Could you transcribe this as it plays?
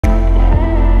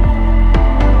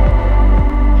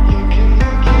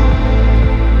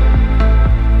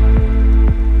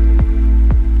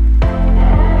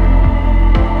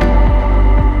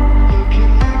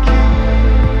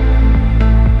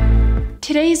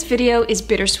Today's video is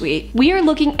bittersweet. We are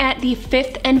looking at the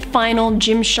 5th and final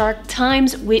Gymshark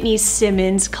times Whitney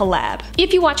Simmons collab.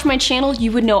 If you watch my channel,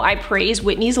 you would know I praise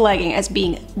Whitney's legging as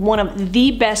being one of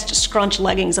the best scrunch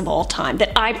leggings of all time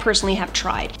that I personally have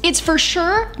tried. It's for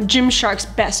sure Gymshark's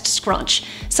best scrunch,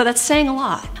 so that's saying a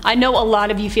lot. I know a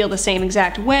lot of you feel the same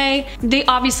exact way. They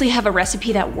obviously have a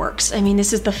recipe that works. I mean,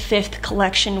 this is the 5th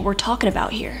collection we're talking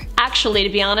about here. Actually, to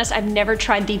be honest, I've never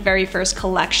tried the very first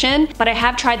collection, but I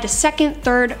have tried the 2nd,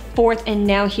 3rd, 4th, and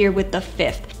now here with the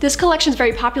 5th. This collection is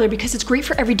very popular because it's great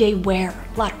for everyday wear.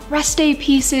 A lot of rest day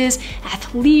pieces,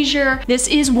 athleisure. This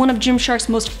is one of Gymshark's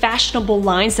most fashionable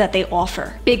lines that they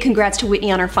offer. Big congrats to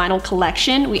Whitney on her final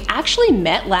collection. We actually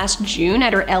met last June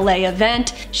at her LA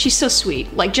event. She's so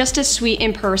sweet, like just as sweet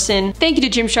in person. Thank you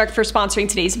to Gymshark for sponsoring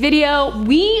today's video.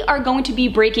 We are going to be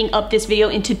breaking up this video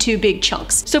into 2 big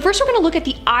chunks. So first we're gonna look at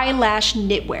the eyelash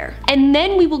knitwear, and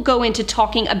then we will go into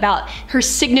talking about her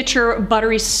signature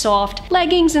buttery soft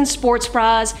leggings and sports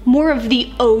bras, more of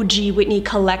the OG Whitney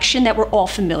collection that we're all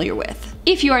familiar with.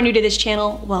 If you are new to this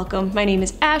channel, welcome. My name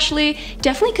is Ashley.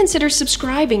 Definitely consider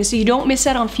subscribing so you don't miss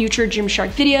out on future Gymshark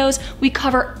videos. We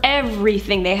cover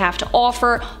everything they have to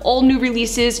offer. All new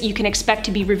releases you can expect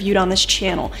to be reviewed on this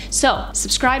channel. So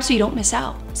subscribe so you don't miss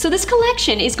out. So this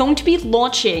collection is going to be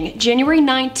launching January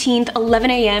 19th, 11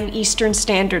 a.m. Eastern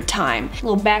Standard Time. A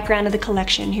little background of the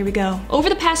collection, here we go. Over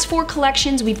the past 4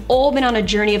 collections, we've all been on a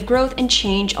journey of growth and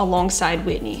change alongside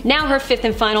Whitney. Now her 5th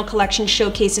and final collection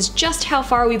showcases just how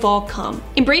far we've all come.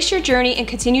 Embrace your journey and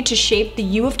continue to shape the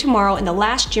you of tomorrow in the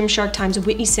last Gymshark times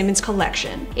Whitney Simmons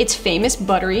collection. Its famous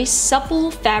buttery,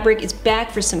 supple fabric is back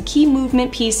for some key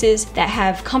movement pieces that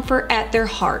have comfort at their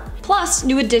heart. Plus,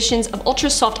 new additions of ultra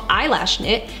soft eyelash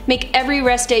knit make every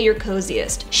rest day your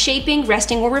coziest. Shaping,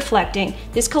 resting, or reflecting,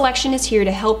 this collection is here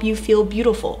to help you feel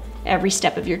beautiful every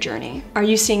step of your journey. Are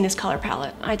you seeing this color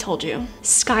palette? I told you.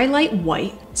 Skylight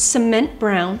white, cement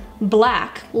brown,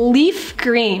 black, leaf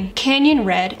green, canyon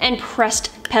red, and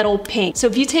pressed petal pink. So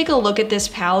if you take a look at this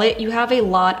palette, you have a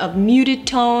lot of muted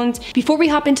tones. Before we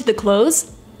hop into the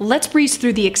clothes, let's breeze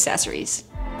through the accessories.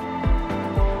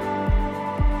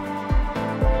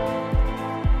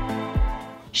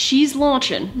 She's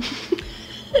launching.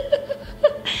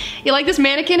 You like this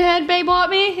mannequin head Bae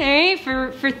bought me, hey,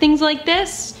 for things like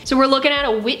this? So we're looking at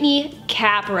a Whitney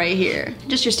cap right here.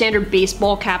 Just your standard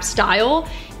baseball cap style.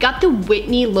 Got the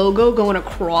Whitney logo going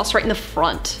across right in the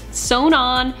front. Sewn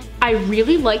on. I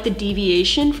really like the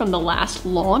deviation from the last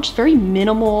launch. Very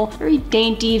minimal, very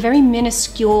dainty, very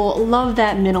minuscule. Love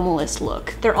that minimalist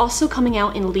look. They're also coming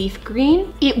out in leaf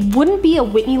green. It wouldn't be a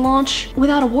Whitney launch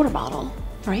without a water bottle,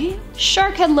 right?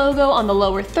 Shark head logo on the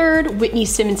lower third, Whitney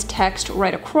Simmons text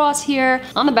right across here.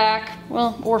 On the back,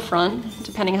 well, or front,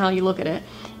 depending how you look at it.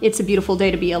 It's a beautiful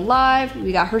day to be alive.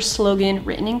 We got her slogan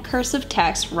written in cursive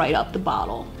text right up the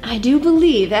bottle. I do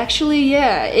believe, actually,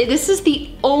 yeah, this is the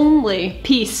only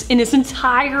piece in this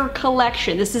entire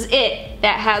collection. This is it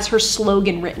that has her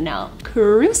slogan written out.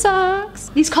 Crew socks.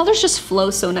 These colors just flow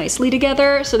so nicely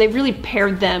together, so they really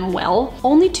paired them well.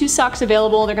 Only 2 socks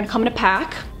available. They're gonna come in a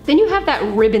pack. Then you have that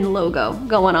ribbon logo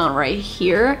going on right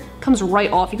here. Comes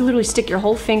right off. You can literally stick your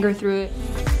whole finger through it.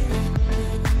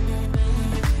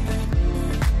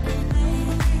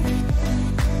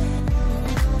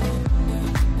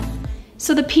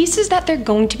 So the pieces that they're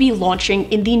going to be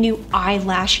launching in the new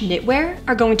eyelash knitwear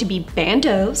are going to be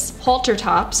bandeaus, halter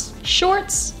tops,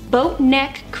 shorts, boat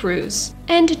neck crews,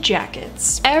 and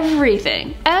jackets.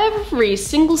 Everything, every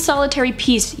single solitary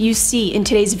piece you see in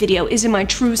today's video is in my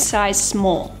true size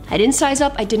small. I didn't size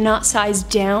up, I did not size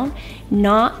down,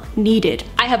 not needed.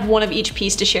 I have one of each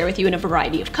piece to share with you in a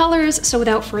variety of colors, so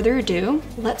without further ado,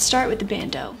 let's start with the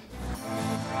bandeau.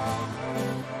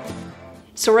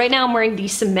 So right now I'm wearing the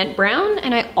cement brown,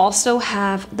 and I also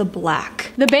have the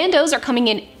black. The bandeaus are coming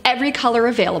in every color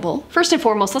available. First and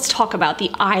foremost, let's talk about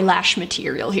the eyelash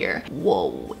material here.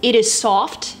 Whoa, it is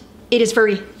soft, it is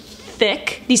very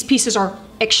thick. These pieces are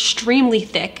extremely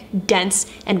thick, dense,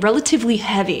 and relatively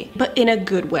heavy, but in a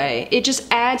good way. It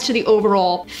just adds to the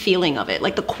overall feeling of it.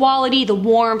 Like the quality, the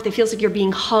warmth, it feels like you're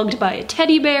being hugged by a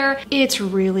teddy bear. It's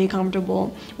really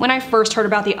comfortable. When I first heard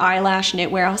about the eyelash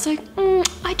knitwear, I was like,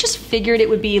 I just figured it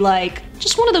would be like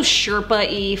just one of those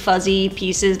Sherpa-y fuzzy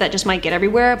pieces that just might get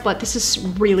everywhere, but this is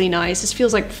really nice. This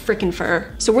feels like frickin'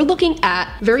 fur. So we're looking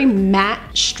at very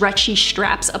matte, stretchy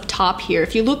straps up top here.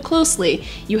 If you look closely,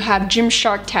 you have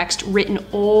Gymshark text written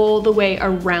all the way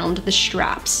around the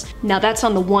straps. Now that's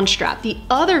on the one strap. The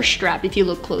other strap, if you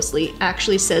look closely,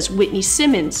 actually says Whitney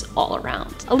Simmons all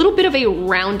around. A little bit of a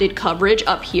rounded coverage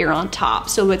up here on top,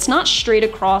 so it's not straight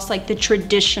across like the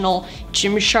traditional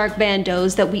Gymshark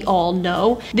bandeaus that we all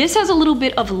know. This has a little little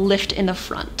bit of lift in the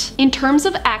front. In terms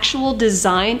of actual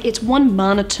design, it's one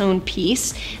monotone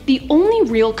piece. The only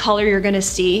real color you're gonna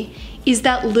see is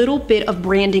that little bit of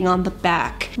branding on the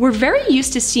back. We're very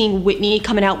used to seeing Whitney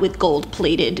coming out with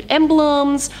gold-plated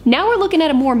emblems. Now we're looking at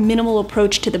a more minimal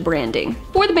approach to the branding.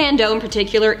 For the bandeau in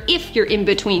particular, if you're in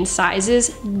between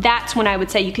sizes, that's when I would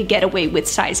say you could get away with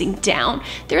sizing down.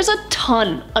 There's a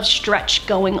ton of stretch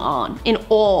going on in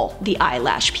all the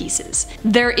eyelash pieces.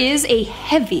 There is a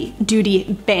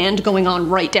heavy-duty band going on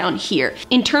right down here.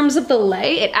 In terms of the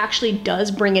lay, it actually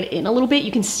does bring it in a little bit.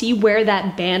 You can see where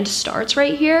that band starts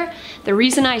right here. The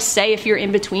reason I say if you're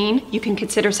in between, you can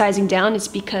consider sizing down is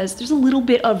because there's a little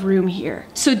bit of room here.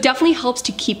 So it definitely helps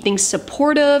to keep things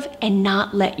supportive and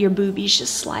not let your boobies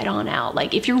just slide on out.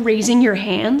 Like if you're raising your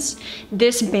hands,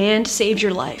 this band saves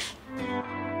your life.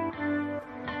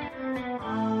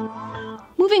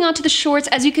 Moving on to the shorts,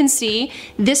 as you can see,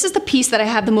 this is the piece that I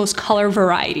have the most color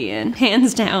variety in,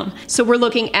 hands down. So we're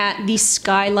looking at the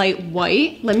Skylight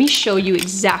White. Let me show you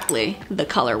exactly the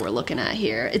color we're looking at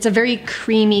here. It's a very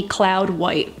creamy cloud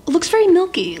white. It looks very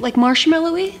milky, like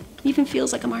marshmallowy. Even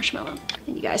feels like a marshmallow.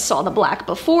 And you guys saw the black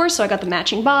before, so I got the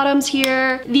matching bottoms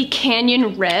here. The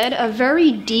Canyon Red, a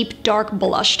very deep, dark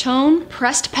blush tone.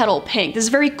 Pressed Petal Pink, this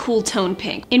is very cool tone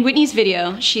pink. In Whitney's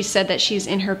video, she said that she's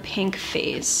in her pink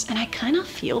phase, and I kind of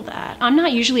feel that. I'm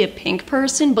not usually a pink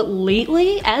person, but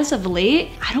lately, as of late,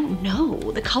 I don't know.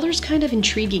 The color's kind of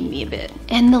intriguing me a bit.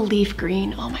 And the leaf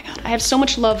green, oh my God. I have so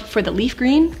much love for the leaf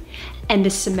green and the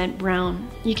cement brown.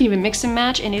 You can even mix and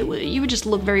match and you would just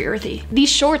look very earthy. These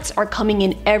shorts are coming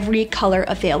in every color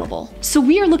available. So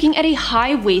we are looking at a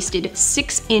high-waisted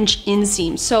 6-inch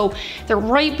inseam. So they're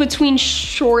right between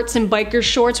shorts and biker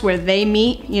shorts where they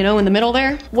meet, you know, in the middle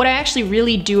there. What I actually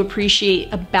really do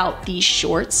appreciate about these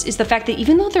shorts is the fact that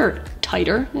even though they're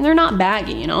tighter and they're not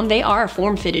baggy, you know, they are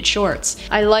form-fitted shorts.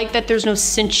 I like that there's no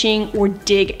cinching or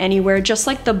dig anywhere, just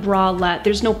like the bralette.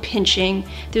 There's no pinching,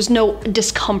 there's no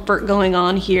discomfort going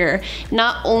on here.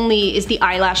 Not only is the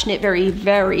eyelash knit very,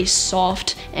 very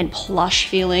soft and plush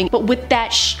feeling, but with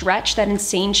that stretch, that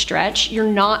insane stretch, you're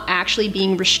not actually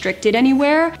being restricted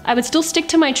anywhere. I would still stick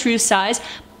to my true size,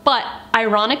 but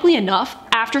ironically enough,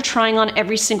 after trying on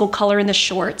every single color in the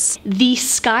shorts, the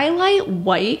Skylight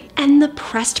White and the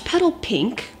Pressed Petal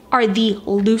Pink are the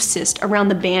loosest around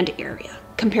the band area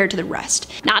compared to the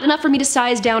rest. Not enough for me to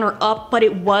size down or up, but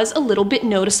it was a little bit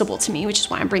noticeable to me, which is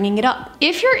why I'm bringing it up.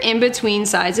 If you're in between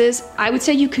sizes, I would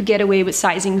say you could get away with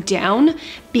sizing down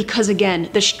because again,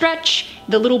 the stretch,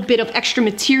 the little bit of extra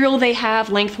material they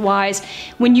have lengthwise,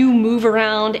 when you move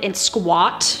around and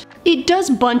squat, it does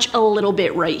bunch a little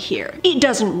bit right here. It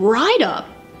doesn't ride up,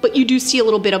 but you do see a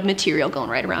little bit of material going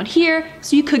right around here,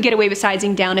 so you could get away with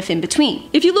sizing down if in between.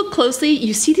 If you look closely,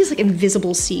 you see these like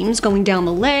invisible seams going down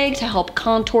the leg to help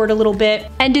contour it a little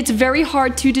bit, and it's very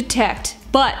hard to detect,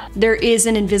 but there is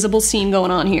an invisible seam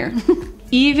going on here.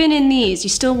 Even in these, you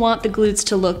still want the glutes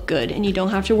to look good, and you don't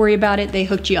have to worry about it, they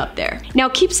hooked you up there. Now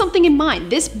keep something in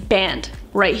mind, this band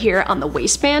right here on the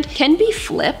waistband can be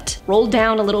flipped, rolled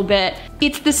down a little bit.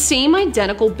 It's the same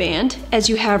identical band as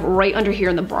you have right under here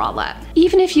in the bralette.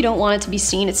 Even if you don't want it to be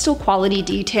seen, it's still quality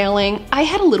detailing. I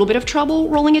had a little bit of trouble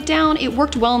rolling it down. It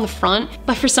worked well in the front,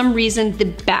 but for some reason the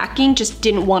backing just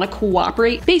didn't want to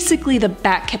cooperate. Basically, the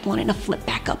back kept wanting to flip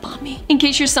back up on me. In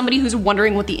case you're somebody who's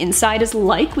wondering what the inside is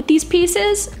like with these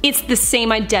pieces, it's the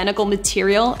same identical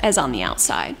material as on the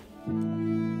outside.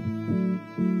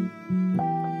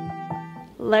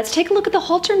 Let's take a look at the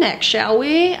halter neck, shall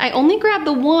we? I only grabbed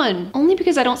the one, only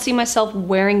because I don't see myself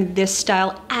wearing this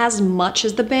style as much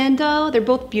as the bandeau. They're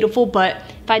both beautiful, but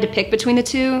if I had to pick between the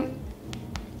two,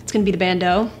 it's gonna be the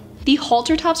bandeau. The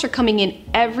halter tops are coming in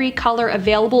every color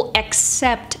available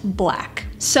except black.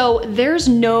 So there's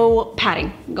no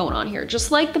padding going on here.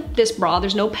 Just like this bra,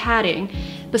 there's no padding,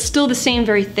 but still the same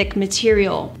very thick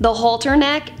material. The halter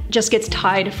neck just gets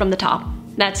tied from the top.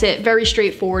 That's it, very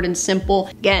straightforward and simple.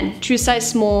 Again, true size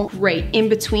small, right in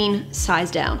between size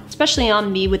down. Especially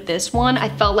on me with this one, I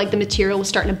felt like the material was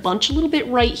starting to bunch a little bit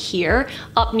right here,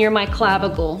 up near my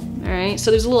clavicle, all right?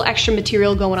 So there's a little extra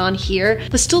material going on here,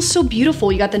 but still so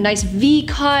beautiful. You got the nice V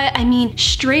cut. I mean,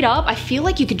 straight up, I feel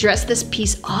like you could dress this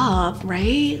piece up,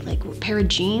 right? Like a pair of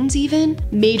jeans even.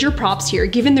 Major props here,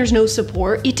 given there's no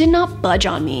support, it did not budge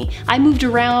on me. I moved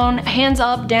around, hands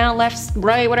up, down, left,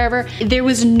 right, whatever. There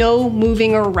was no moving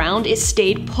around, it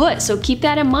stayed put. So keep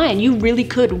that in mind. You really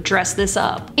could dress this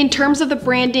up. In terms of the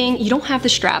branding, you don't have the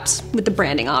straps with the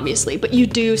branding obviously, but you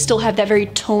do still have that very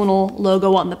tonal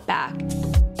logo on the back.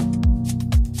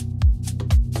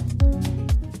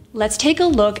 Let's take a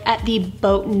look at the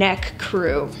boat neck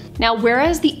crew. Now,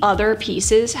 whereas the other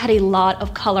pieces had a lot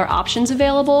of color options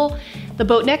available, the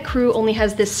boat neck crew only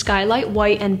has this skylight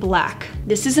white and black.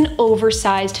 This is an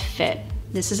oversized fit.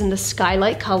 This is in the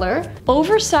skylight color.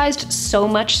 Oversized so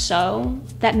much so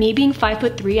that me being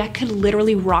 5'3", I could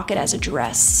literally rock it as a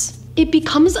dress. It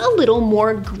becomes a little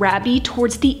more grabby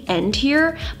towards the end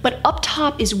here, but up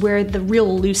top is where the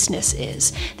real looseness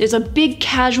is. There's a big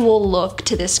casual look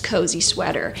to this cozy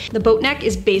sweater. The boat neck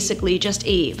is basically just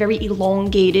a very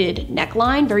elongated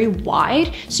neckline, very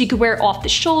wide, so you could wear it off the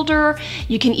shoulder.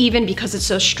 You can even, because it's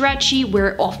so stretchy, wear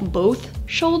it off both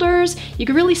shoulders. You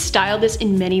can really style this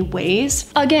in many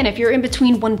ways. Again, if you're in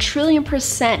between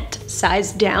 1,000,000,000%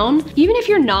 size down, even if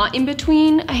you're not in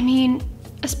between, I mean,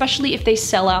 especially if they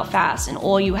sell out fast and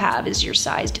all you have is your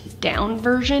sized down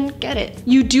version, get it.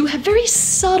 You do have very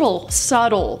subtle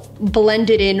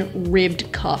blended in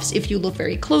ribbed cuffs if you look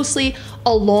very closely,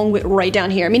 along with right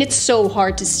down here. I mean, it's so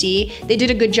hard to see. They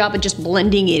did a good job of just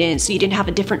blending it in so you didn't have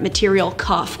a different material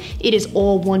cuff. It is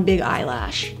all one big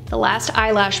eyelash. The last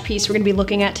eyelash piece we're gonna be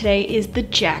looking at today is the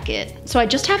jacket. So I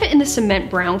just have it in the cement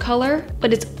brown color,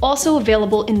 but it's also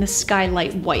available in the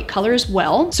skylight white color as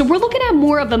well. So we're looking at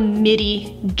more of a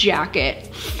midi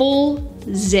jacket, full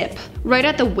zip. Right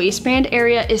at the waistband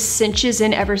area is cinches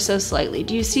in ever so slightly.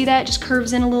 Do you see that? Just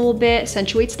curves in a little bit,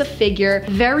 accentuates the figure.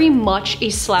 Very much a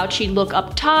slouchy look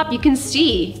up top. You can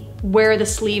see where the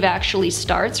sleeve actually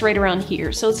starts, right around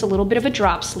here. So it's a little bit of a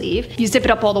drop sleeve. You zip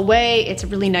it up all the way, it's a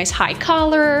really nice high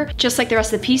collar. Just like the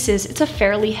rest of the pieces, it's a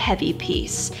fairly heavy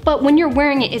piece. But when you're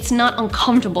wearing it, it's not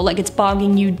uncomfortable, like it's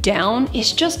bogging you down.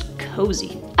 It's just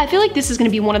cozy. I feel like this is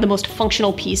gonna be one of the most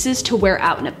functional pieces to wear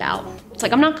out and about. It's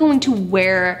like, I'm not going to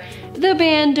wear the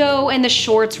bandeau and the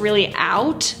shorts really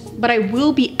out, but I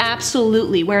will be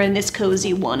absolutely wearing this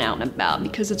cozy one out and about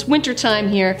because it's winter time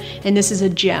here and this is a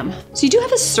gem. So you do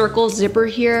have a circle zipper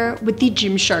here with the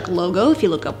Gymshark logo if you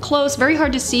look up close. Very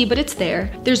hard to see, but it's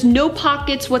there. There's no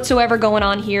pockets whatsoever going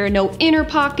on here. No inner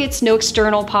pockets, no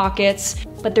external pockets,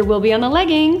 but there will be on the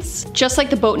leggings. Just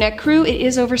like the boat neck crew, it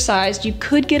is oversized. You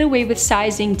could get away with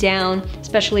sizing down,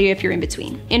 especially if you're in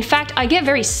between. In fact, I get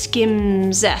very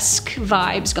Skims-esque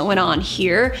vibes going on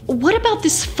here. What about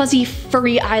this fuzzy,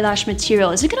 furry eyelash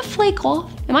material? Is it gonna flake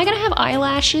off? Am I gonna have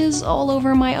eyelashes all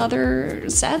over my other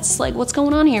sets? Like, what's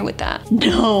going on here with that?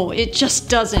 No, it just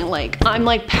doesn't. Like, I'm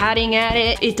like patting at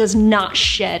it. It does not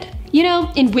shed. You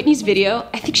know, in Whitney's video,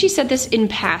 I think she said this in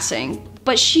passing,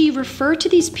 but she referred to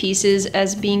these pieces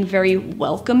as being very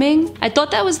welcoming. I thought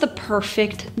that was the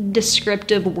perfect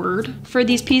descriptive word for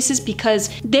these pieces because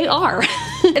they are.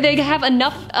 They have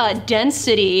enough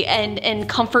density and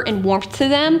comfort and warmth to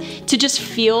them to just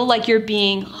feel like you're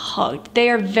being hugged. They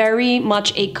are very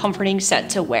much a comforting set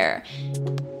to wear.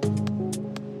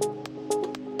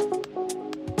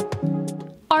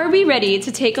 Are we ready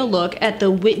to take a look at the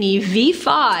Whitney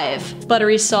V5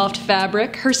 buttery soft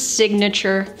fabric, her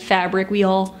signature fabric we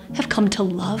all have come to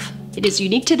love? It is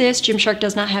unique to this. Gymshark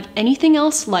does not have anything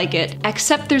else like it,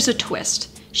 except there's a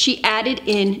twist. She added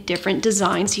in different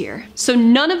designs here. So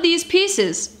none of these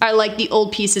pieces are like the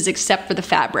old pieces except for the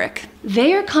fabric.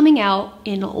 They are coming out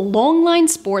in long line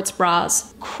sports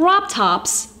bras, crop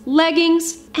tops,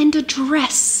 leggings, and a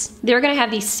dress. They're gonna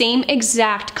have the same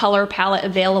exact color palette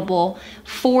available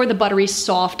for the buttery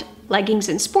soft leggings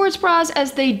and sports bras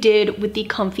as they did with the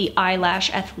comfy eyelash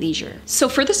athleisure. So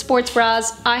for the sports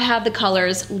bras, I have the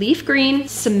colors leaf green,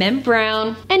 cement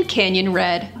brown, and canyon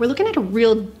red. We're looking at a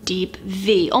real deep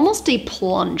V, almost a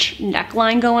plunge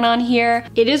neckline going on here.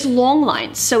 It is long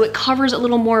line, so it covers a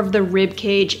little more of the rib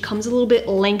cage. It comes a little bit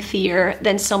lengthier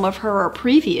than some of her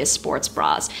previous sports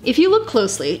bras. If you look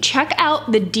closely, check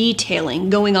out the detailing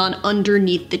going on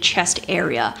underneath the chest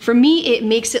area. For me, it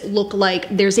makes it look like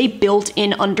there's a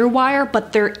built-in underwire,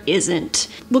 but there isn't.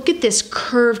 Look at this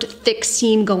curved, thick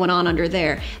seam going on under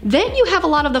there. Then you have a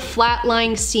lot of the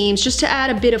flat-lying seams just to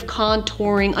add a bit of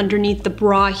contouring underneath the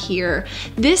bra here.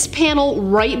 This panel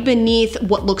right beneath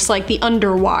what looks like the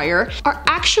underwire are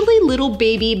actually little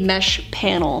baby mesh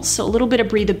panels, so a little bit of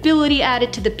breathability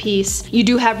added to the piece. You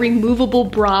do have removable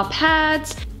bra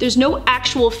pads. There's no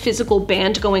actual physical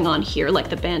band going on here like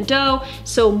the bandeau,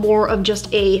 so more of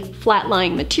just a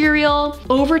flat-lying material.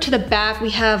 Over to the back, we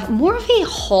have more of a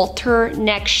halter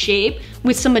neck shape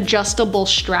with some adjustable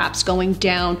straps going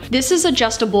down. This is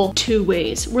adjustable two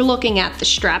ways. We're looking at the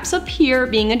straps up here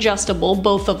being adjustable,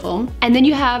 both of them. And then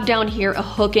you have down here a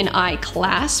hook and eye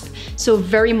clasp. So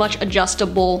very much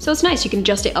adjustable. So it's nice, you can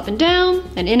adjust it up and down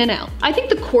and in and out. I think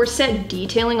the corset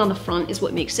detailing on the front is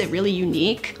what makes it really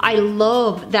unique. I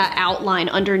love that outline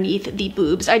underneath the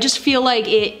boobs. I just feel like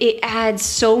it adds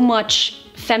so much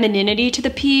femininity to the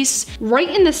piece. Right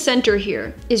in the center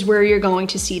here is where you're going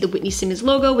to see the Whitney Simmons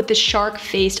logo with the shark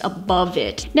face above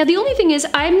it. Now, the only thing is,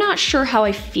 I'm not sure how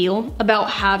I feel about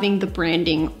having the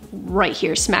branding right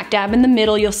here, smack dab in the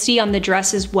middle. You'll see on the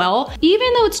dress as well.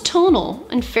 Even though it's tonal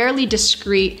and fairly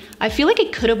discreet, I feel like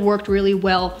it could have worked really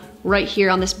well right here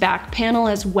on this back panel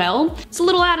as well. It's a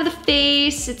little out of the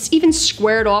face. It's even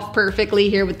squared off perfectly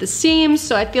here with the seams.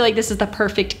 So I feel like this is the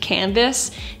perfect canvas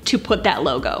to put that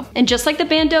logo. And just like the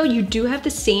bandeau, you do have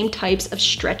the same types of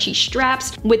stretchy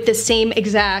straps with the same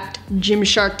exact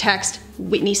Gymshark text,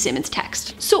 Whitney Simmons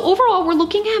text. So overall, we're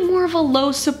looking at more of a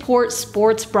low support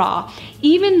sports bra.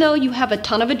 Even though you have a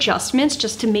ton of adjustments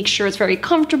just to make sure it's very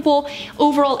comfortable,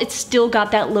 overall it's still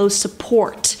got that low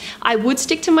support. I would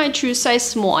stick to my true size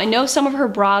small. I know some of her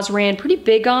bras ran pretty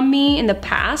big on me in the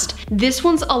past. This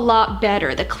one's a lot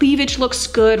better. The cleavage looks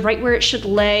good, right where it should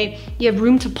lay. You have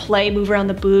room to play, move around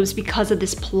the boobs because of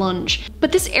this plunge.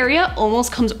 But this area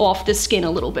almost comes off the skin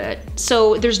a little bit.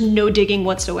 So there's no digging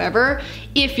whatsoever.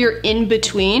 If you're in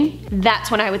between, that's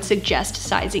when I would suggest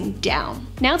sizing down.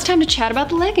 Now it's time to chat about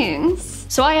the leggings.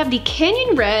 So I have the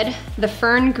Canyon Red, the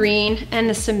Fern Green, and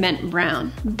the Cement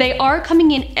Brown. They are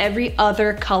coming in every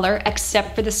other color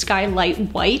except for the Skylight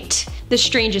White. The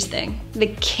strangest thing, the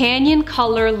Canyon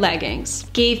color leggings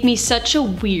gave me such a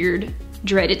weird,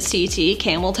 dreaded CT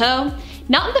camel toe.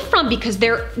 Not in the front because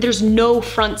there's no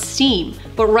front seam,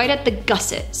 but right at the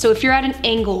gusset. So if you're at an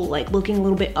angle, like looking a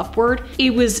little bit upward,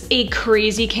 it was a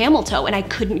crazy camel toe and I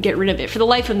couldn't get rid of it. For the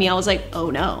life of me, I was like,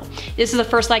 oh no. This is the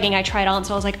first legging I tried on,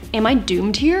 so I was like, am I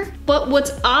doomed here? But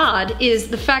what's odd is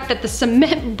the fact that the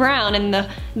Cement Brown and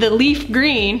the Leaf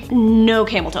Green, no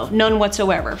camel toe, none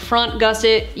whatsoever. Front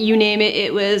gusset, you name it,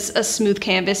 it was a smooth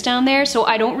canvas down there, so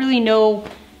I don't really know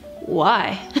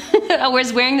why. I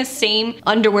was wearing the same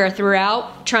underwear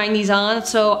throughout, trying these on,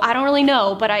 so I don't really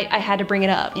know, but I had to bring it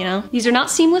up, you know? These are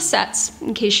not seamless sets,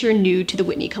 in case you're new to the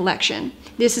Whitney collection.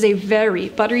 This is a very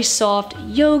buttery soft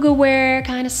yoga wear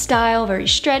kind of style, very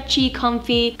stretchy,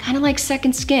 comfy, kind of like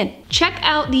second skin. Check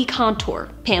out the contour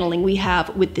paneling we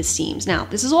have with the seams. Now,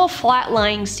 this is all flat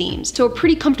lying seams, so a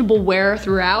pretty comfortable wear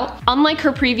throughout. Unlike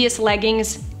her previous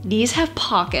leggings, these have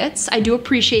pockets. I do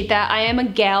appreciate that. I am a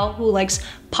gal who likes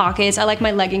pockets. I like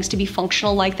my leggings to be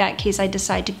functional like that in case I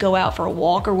decide to go out for a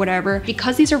walk or whatever.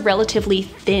 Because these are relatively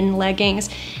thin leggings,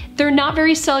 they're not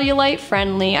very cellulite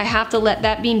friendly. I have to let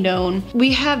that be known.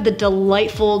 We have the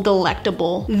delightful,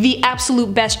 delectable, the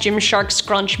absolute best Gymshark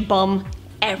scrunch bum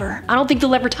ever. I don't think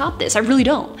they'll ever top this, I really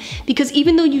don't. Because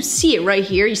even though you see it right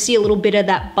here, you see a little bit of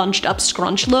that bunched up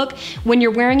scrunch look, when you're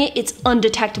wearing it, it's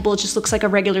undetectable. It just looks like a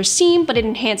regular seam, but it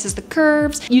enhances the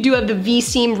curves. You do have the V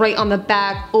seam right on the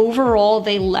back. Overall,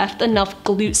 they left enough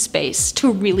glute space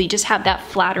to really just have that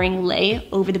flattering lay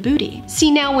over the booty. See,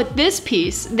 now with this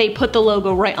piece, they put the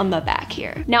logo right on the back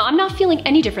here. Now, I'm not feeling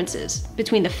any differences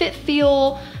between the fit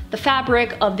feel, the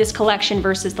fabric of this collection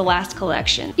versus the last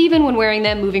collection, even when wearing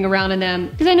them, moving around in them,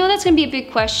 because I know that's gonna be a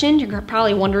big question. You're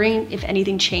probably wondering if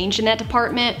anything changed in that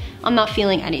department. I'm not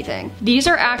feeling anything. These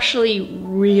are actually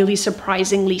really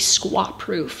surprisingly squat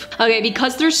proof. Okay,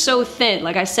 because they're so thin,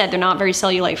 like I said, they're not very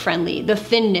cellulite friendly. The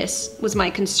thinness was my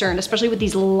concern, especially with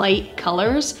these light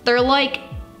colors. They're like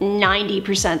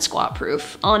 90% squat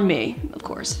proof on me, of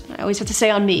course. I always have to say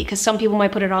on me because some people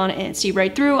might put it on and see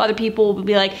right through. Other people will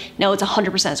be like, no, it's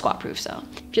 100% squat proof. So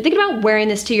if you're thinking about wearing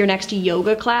this to your next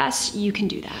yoga class, you can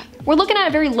do that. We're looking at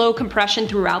a very low compression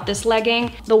throughout this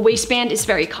legging. The waistband is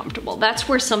very comfortable. That's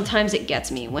where sometimes it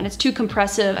gets me. When it's too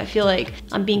compressive, I feel like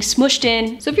I'm being smushed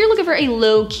in. So if you're looking for a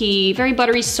low key, very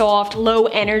buttery soft, low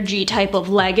energy type of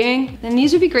legging, then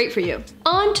these would be great for you.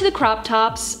 On to the crop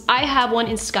tops. I have one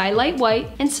in Skylight White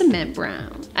and Cement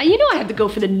Brown. You know I have to go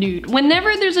for the nude.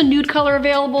 Whenever there's a nude color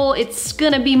available, it's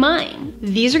gonna be mine.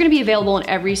 These are gonna be available in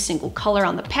every single color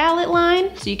on the palette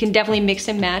line, so you can definitely mix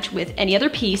and match with any other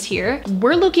piece here.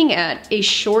 We're looking at a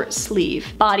short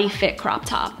sleeve body fit crop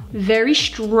top. Very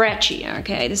stretchy,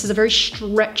 okay? This is a very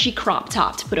stretchy crop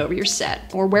top to put over your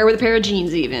set, or wear with a pair of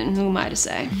jeans even, who am I to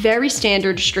say? Very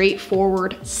standard,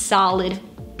 straightforward, solid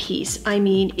piece. I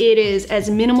mean, it is as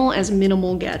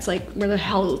minimal gets. Like, where the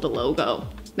hell is the logo?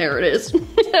 There it is.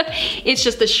 It's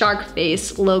just the shark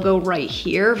face logo right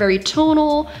here. Very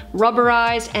tonal,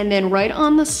 rubberized, and then right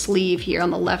on the sleeve here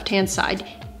on the left-hand side,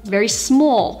 very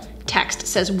small text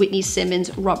says Whitney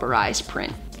Simmons rubberized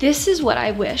print. This is what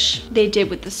I wish they did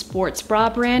with the sports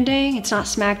bra branding. It's not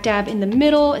smack dab in the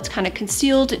middle, it's kind of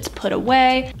concealed, it's put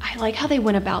away. I like how they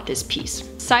went about this piece.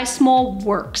 Size small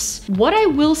works. What I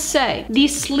will say,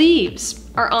 these sleeves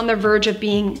are on the verge of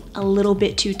being a little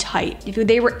bit too tight. If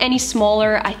they were any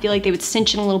smaller, I feel like they would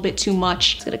cinch in a little bit too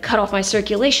much. It's gonna cut off my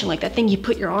circulation, like that thing you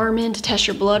put your arm in to test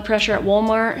your blood pressure at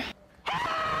Walmart.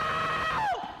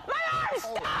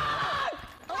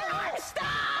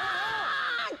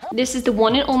 This is the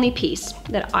one and only piece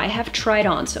that I have tried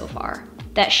on so far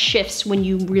that shifts when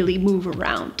you really move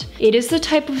around. It is the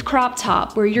type of crop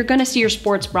top where you're gonna see your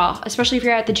sports bra, especially if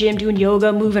you're at the gym doing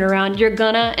yoga, moving around, you're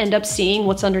gonna end up seeing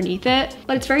what's underneath it.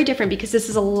 But it's very different because this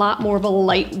is a lot more of a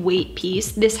lightweight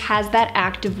piece. This has that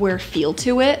activewear feel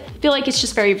to it. I feel like it's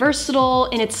just very versatile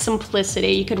in its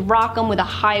simplicity. You could rock them with a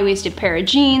high-waisted pair of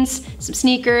jeans, some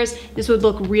sneakers. This would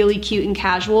look really cute and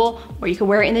casual, or you could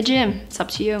wear it in the gym. It's up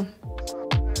to you.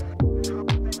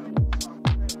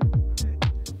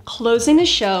 Closing the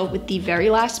show with the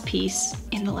very last piece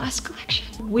in the last collection.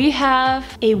 We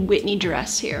have a Whitney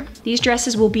dress here. These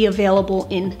dresses will be available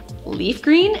in leaf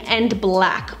green and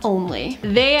black only.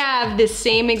 They have the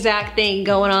same exact thing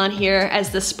going on here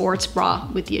as the sports bra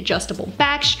with the adjustable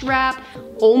back strap.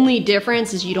 Only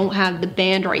difference is you don't have the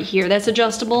band right here that's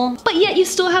adjustable, but yet you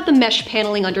still have the mesh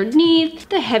paneling underneath,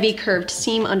 the heavy curved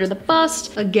seam under the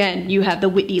bust. Again, you have the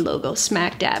Whitney logo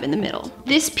smack dab in the middle.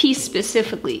 This piece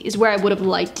specifically is where I would have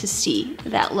liked to see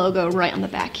that logo right on the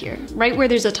back here, right where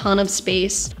there's a ton of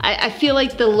space. I feel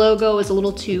like the logo is a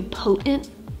little too potent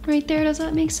right there. Does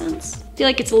that make sense? I feel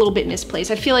like it's a little bit misplaced.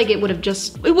 I feel like it would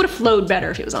have flowed better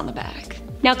if it was on the back.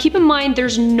 Now keep in mind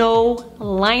there's no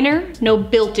liner, no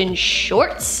built-in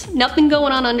shorts, nothing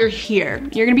going on under here.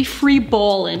 You're gonna be free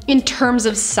balling in terms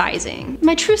of sizing.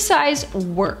 My true size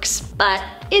works, but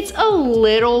it's a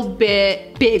little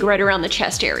bit big right around the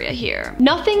chest area here.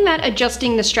 Nothing that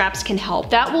adjusting the straps can help.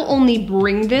 That will only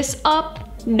bring this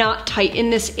up, not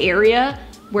tighten this area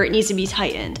where it needs to be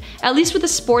tightened. At least with a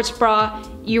sports bra,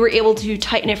 you were able to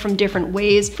tighten it from different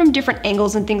ways, from different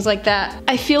angles and things like that.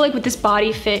 I feel like with this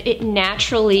body fit, it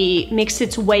naturally makes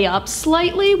its way up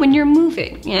slightly when you're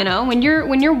moving, you know? When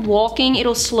you're walking,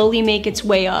 it'll slowly make its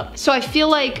way up. So I feel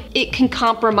like it can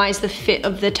compromise the fit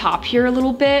of the top here a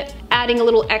little bit, adding a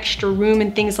little extra room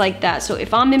and things like that. So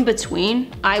if I'm in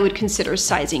between, I would consider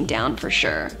sizing down for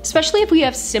sure. Especially if we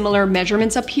have similar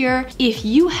measurements up here. If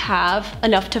you have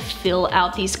enough to fill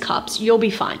out these cups, you'll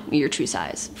be fine with your true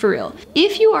size, for real.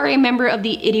 If you are a member of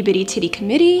the Itty Bitty Titty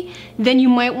Committee, then you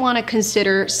might wanna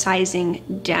consider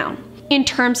sizing down. In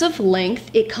terms of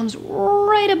length, it comes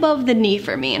right above the knee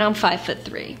for me, and I'm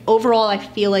 5'3". Overall, I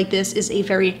feel like this is a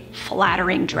very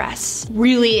flattering dress.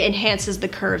 Really enhances the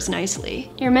curves nicely.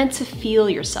 You're meant to feel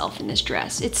yourself in this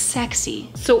dress. It's sexy.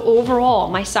 So overall,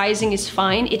 my sizing is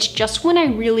fine. It's just when I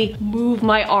really move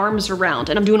my arms around,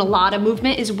 and I'm doing a lot of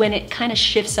movement, is when it kind of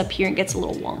shifts up here and gets a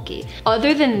little wonky.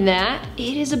 Other than that,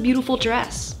 it is a beautiful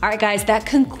dress. All right, guys, that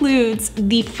concludes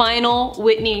the final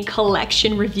Whitney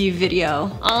collection review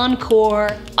video. Encore.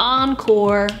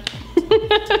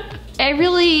 I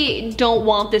really don't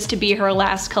want this to be her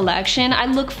last collection. I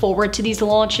look forward to these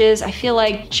launches. I feel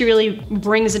like she really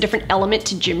brings a different element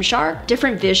to Gymshark,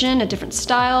 different vision, a different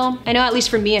style. I know, at least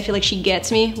for me, I feel like she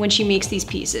gets me when she makes these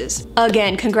pieces.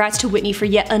 Again, congrats to Whitney for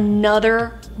yet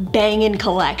another banging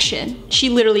collection. She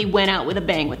literally went out with a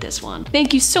bang with this one.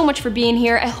 Thank you so much for being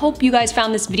here. I hope you guys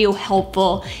found this video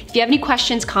helpful. If you have any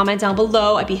questions, comment down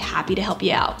below. I'd be happy to help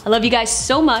you out. I love you guys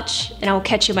so much, and I will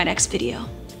catch you in my next video.